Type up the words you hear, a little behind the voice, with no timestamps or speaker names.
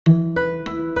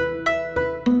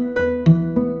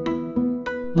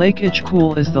Lake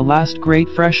Ichkeul is the last great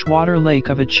freshwater lake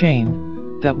of a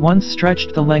chain that once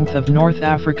stretched the length of North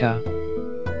Africa,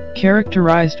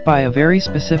 characterized by a very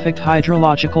specific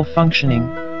hydrological functioning,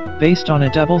 based on a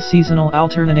double seasonal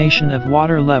alternation of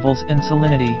water levels and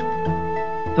salinity.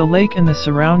 The lake and the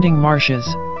surrounding marshes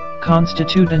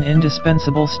constitute an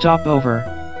indispensable stopover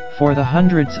for the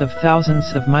hundreds of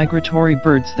thousands of migratory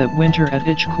birds that winter at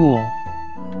Ichkeul.